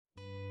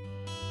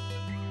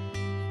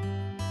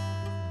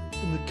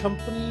in the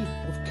company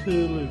of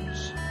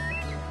curlews.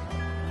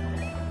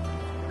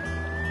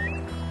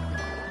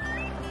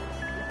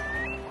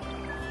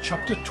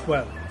 Chapter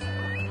 12.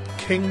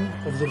 King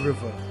of the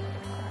River.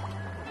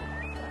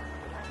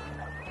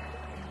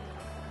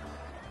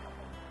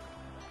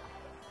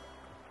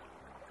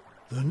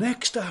 The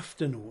next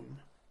afternoon,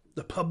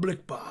 the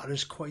public bar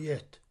is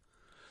quiet.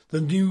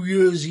 The New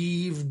Year's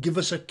Eve give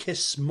us a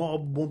kiss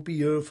mob won't be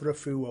here for a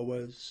few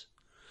hours.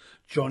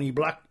 Johnny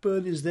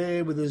Blackbird is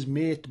there with his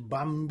mate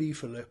Bambi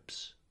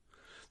Phillips.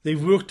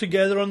 They've worked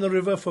together on the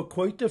river for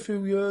quite a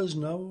few years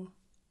now.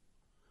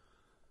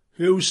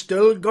 "You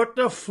still got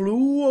the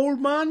flu, old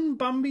man?"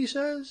 Bambi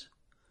says.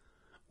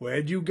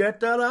 "Where'd you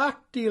get that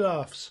at?" he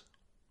laughs.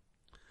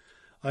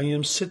 I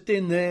am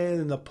sitting there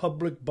in the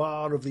public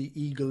bar of the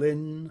Eagle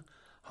Inn,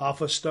 half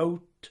a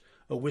stout,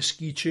 a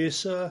whisky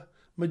chaser,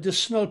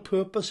 medicinal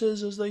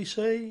purposes, as they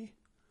say,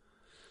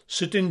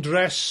 sitting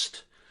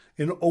dressed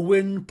in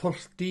Owen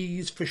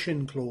Purdy's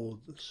fishing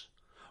clothes,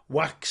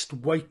 waxed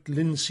white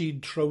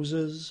linseed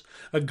trousers,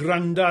 a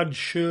grandad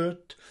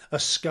shirt, a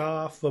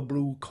scarf, a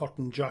blue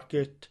cotton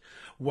jacket,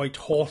 white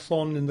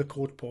hawthorn in the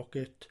coat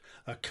pocket,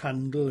 a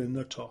candle in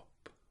the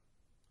top.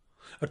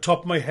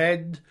 Atop my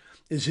head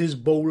is his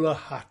bowler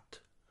hat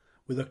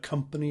with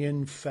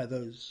accompanying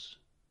feathers.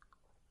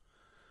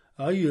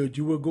 "I heard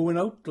you were going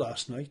out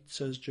last night,"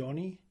 says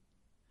Johnny.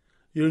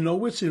 "You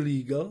know it's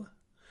illegal.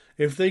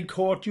 If they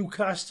caught you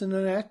casting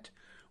a net,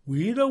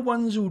 we're the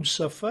ones who'd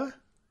suffer."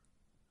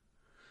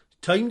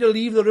 "Time to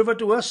leave the river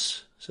to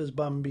us," says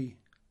Bambi.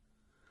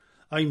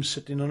 I'm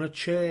sitting on a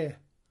chair,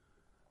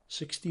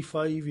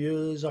 65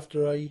 years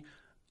after I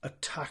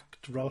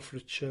attacked Ralph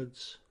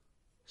Richards,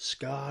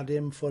 scarred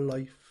him for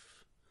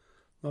life.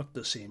 Not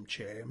the same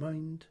chair,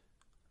 mind.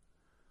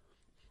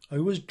 "I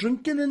was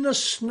drinking in the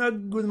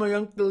snug with my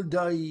Uncle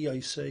Di," I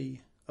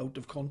say, out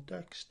of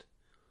context.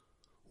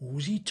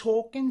 "Who's he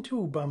talking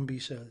to?" Bambi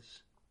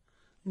says.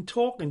 "I'm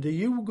talking to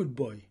you, good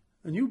boy,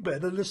 and you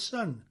better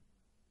listen.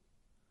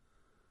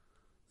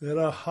 There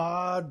are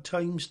hard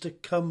times to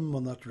come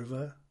on that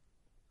river.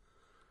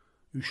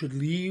 You should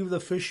leave the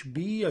fish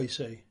be," I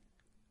say.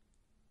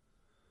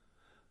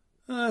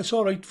 "It's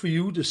all right for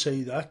you to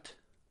say that.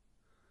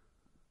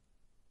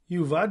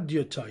 You've had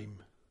your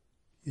time.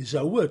 It's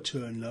our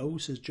turn now,"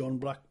 says John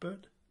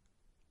Blackbird.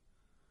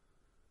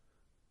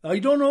 "I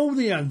don't know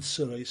the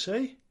answer," I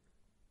say.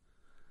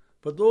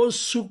 "But those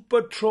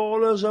super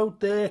trawlers out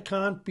there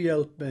can't be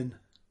helping.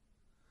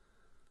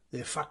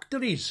 They're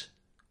factories.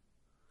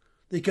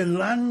 They can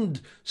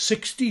land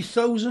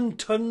 60,000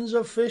 tons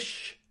of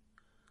fish.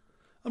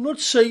 I'm not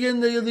saying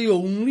they're the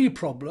only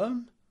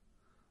problem,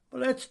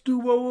 but let's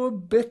do our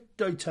bit,"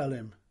 I tell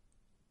him.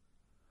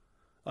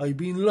 "I've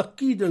been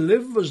lucky to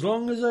live as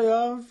long as I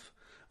have,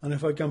 and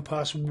if I can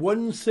pass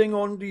one thing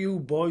on to you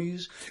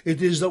boys, it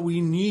is that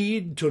we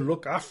need to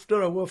look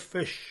after our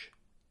fish."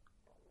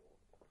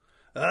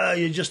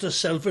 "You're just a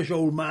selfish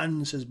old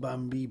man," says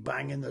Bambi,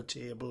 banging the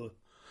table,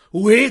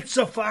 "who hates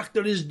the fact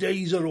that his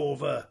days are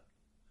over."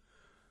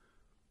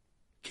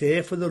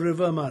 "Care for the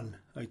river, man,"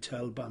 I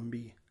tell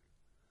Bambi.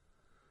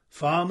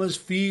 "Farmers'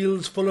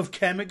 fields full of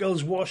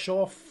chemicals wash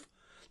off.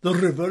 The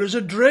river is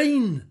a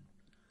drain.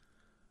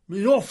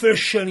 There's no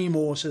fish any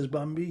more," says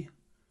Bambi.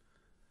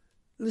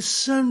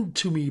 "Listen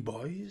to me,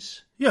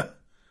 boys. Yeah,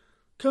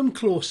 come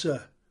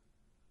closer.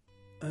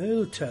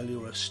 I'll tell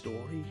you a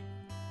story."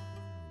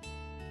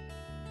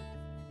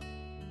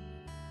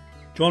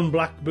 John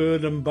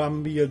Blackbird and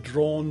Bambi are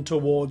drawn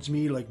towards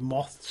me like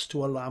moths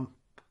to a lamp.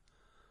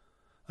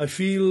 I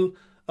feel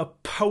a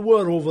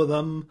power over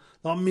them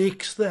that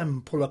makes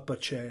them pull up a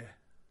chair.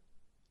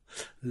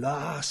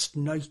 "Last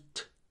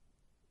night,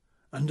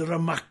 under a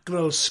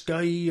mackerel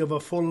sky of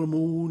a full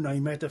moon, I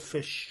met a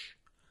fish,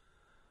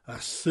 a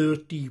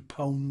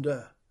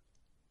 30-pounder.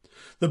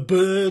 The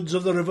birds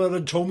of the river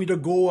had told me to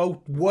go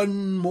out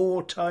one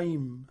more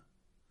time.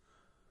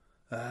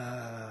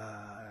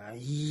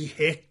 He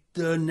hit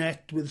the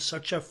net with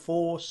such a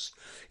force,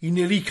 he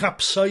nearly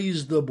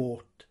capsized the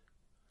boat.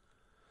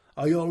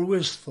 I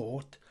always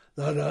thought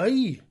that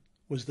I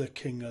was the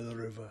king of the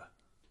river.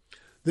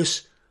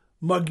 This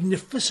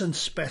magnificent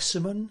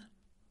specimen,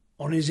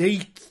 on his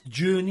 8th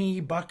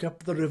journey back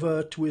up the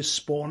river to his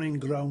spawning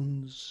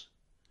grounds,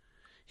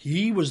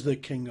 he was the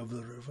king of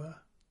the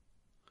river.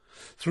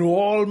 Through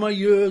all my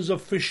years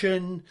of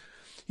fishing,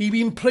 he'd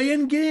been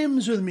playing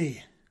games with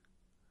me.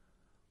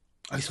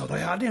 I thought I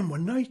had him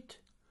one night.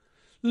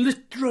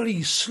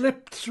 Literally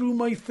slipped through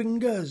my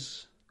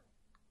fingers.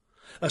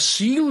 A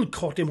seal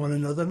caught him on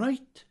another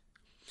night.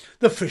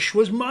 The fish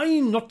was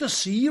mine, not the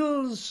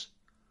seal's.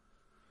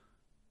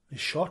 I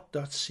shot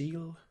that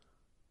seal.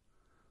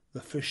 The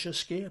fish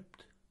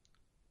escaped.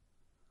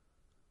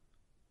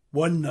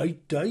 One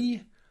night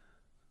I,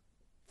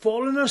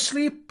 fallen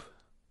asleep,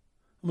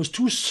 and was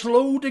too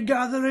slow to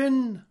gather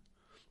in.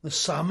 The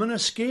salmon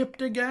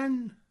escaped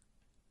again.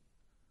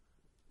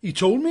 He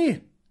told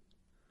me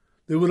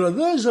there were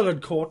others that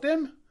had caught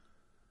him.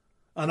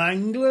 An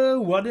angler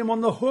who had him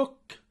on the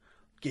hook,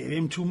 gave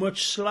him too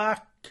much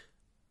slack.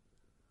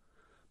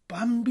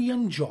 Bambi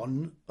and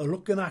John are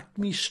looking at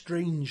me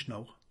strange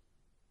now.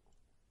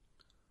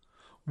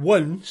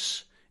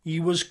 Once he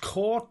was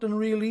caught and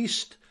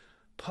released,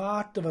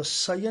 part of a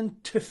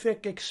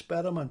scientific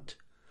experiment,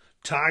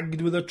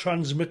 tagged with a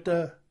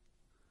transmitter.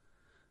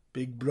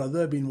 Big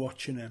Brother been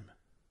watching him.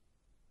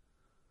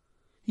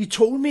 He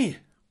told me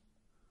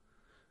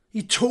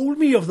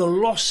of the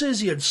losses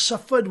he had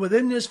suffered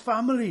within his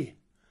family,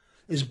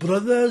 his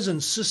brothers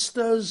and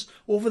sisters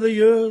over the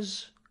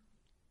years.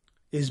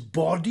 His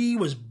body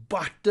was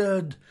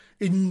battered,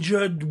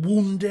 injured,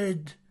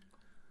 wounded.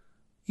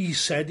 He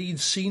said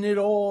he'd seen it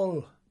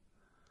all.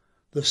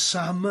 The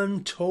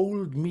salmon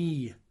told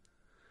me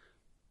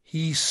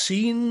he's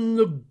seen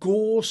the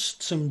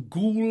ghosts and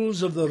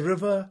ghouls of the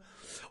river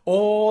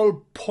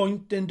all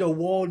pointing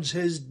towards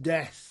his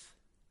death.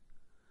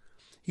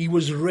 He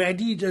was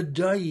ready to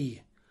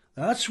die.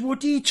 That's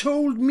what he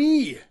told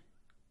me.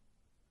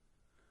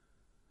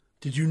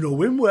 Did you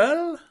know him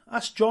well?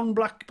 Asked John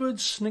Blackbird,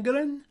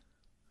 sniggering.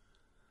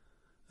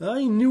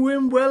 I knew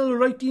him well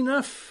right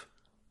enough.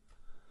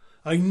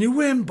 I knew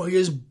him by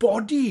his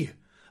body.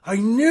 I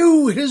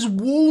knew his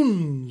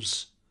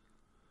wounds.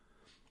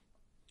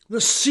 The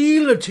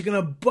seal had taken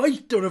a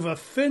bite out of a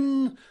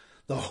fin.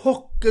 The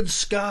hook had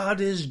scarred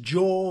his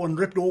jaw and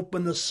ripped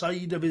open the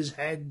side of his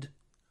head.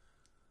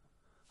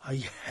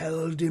 I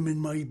held him in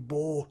my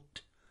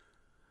boat.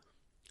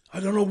 I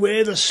don't know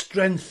where the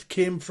strength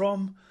came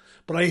from,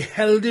 but I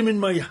held him in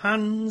my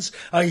hands.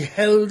 I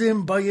held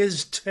him by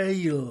his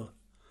tail.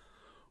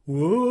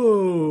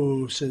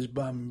 Whoa, says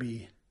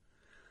Bambi.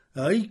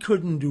 I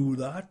couldn't do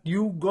that.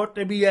 You got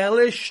to be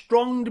hellish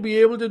strong to be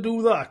able to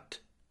do that.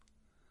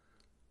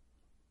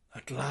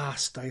 At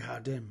last I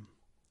had him.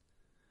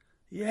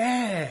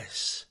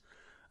 Yes,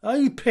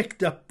 I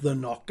picked up the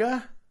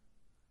knocker.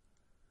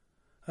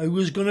 I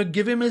was going to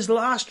give him his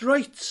last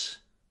rites.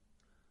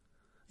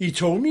 He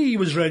told me he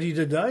was ready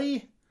to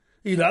die.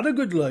 He'd had a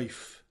good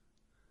life.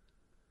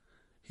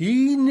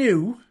 He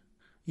knew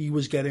he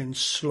was getting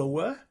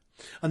slower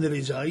and that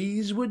his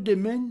eyes were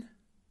dimming.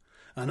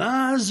 And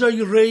as I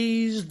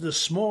raised the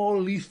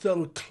small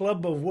lethal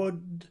club of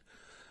wood,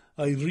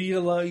 I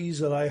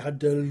realised that I had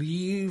to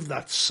leave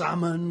that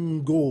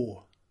salmon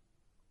go.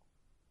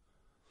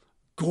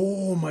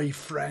 Go, my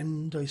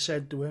friend, I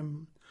said to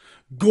him.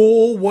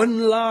 Go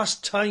one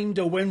last time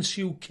to whence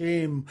you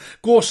came.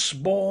 Go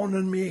spawn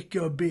and make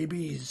your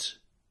babies.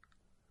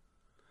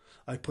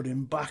 I put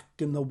him back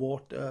in the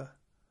water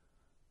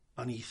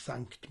and he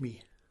thanked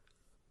me.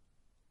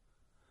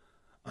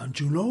 And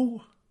you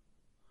know,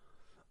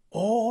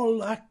 all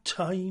that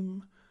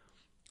time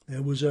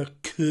there was a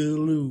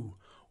curlew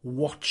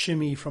watching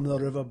me from the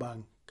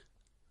riverbank.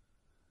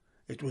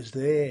 It was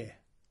there,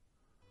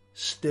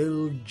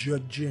 still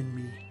judging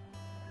me.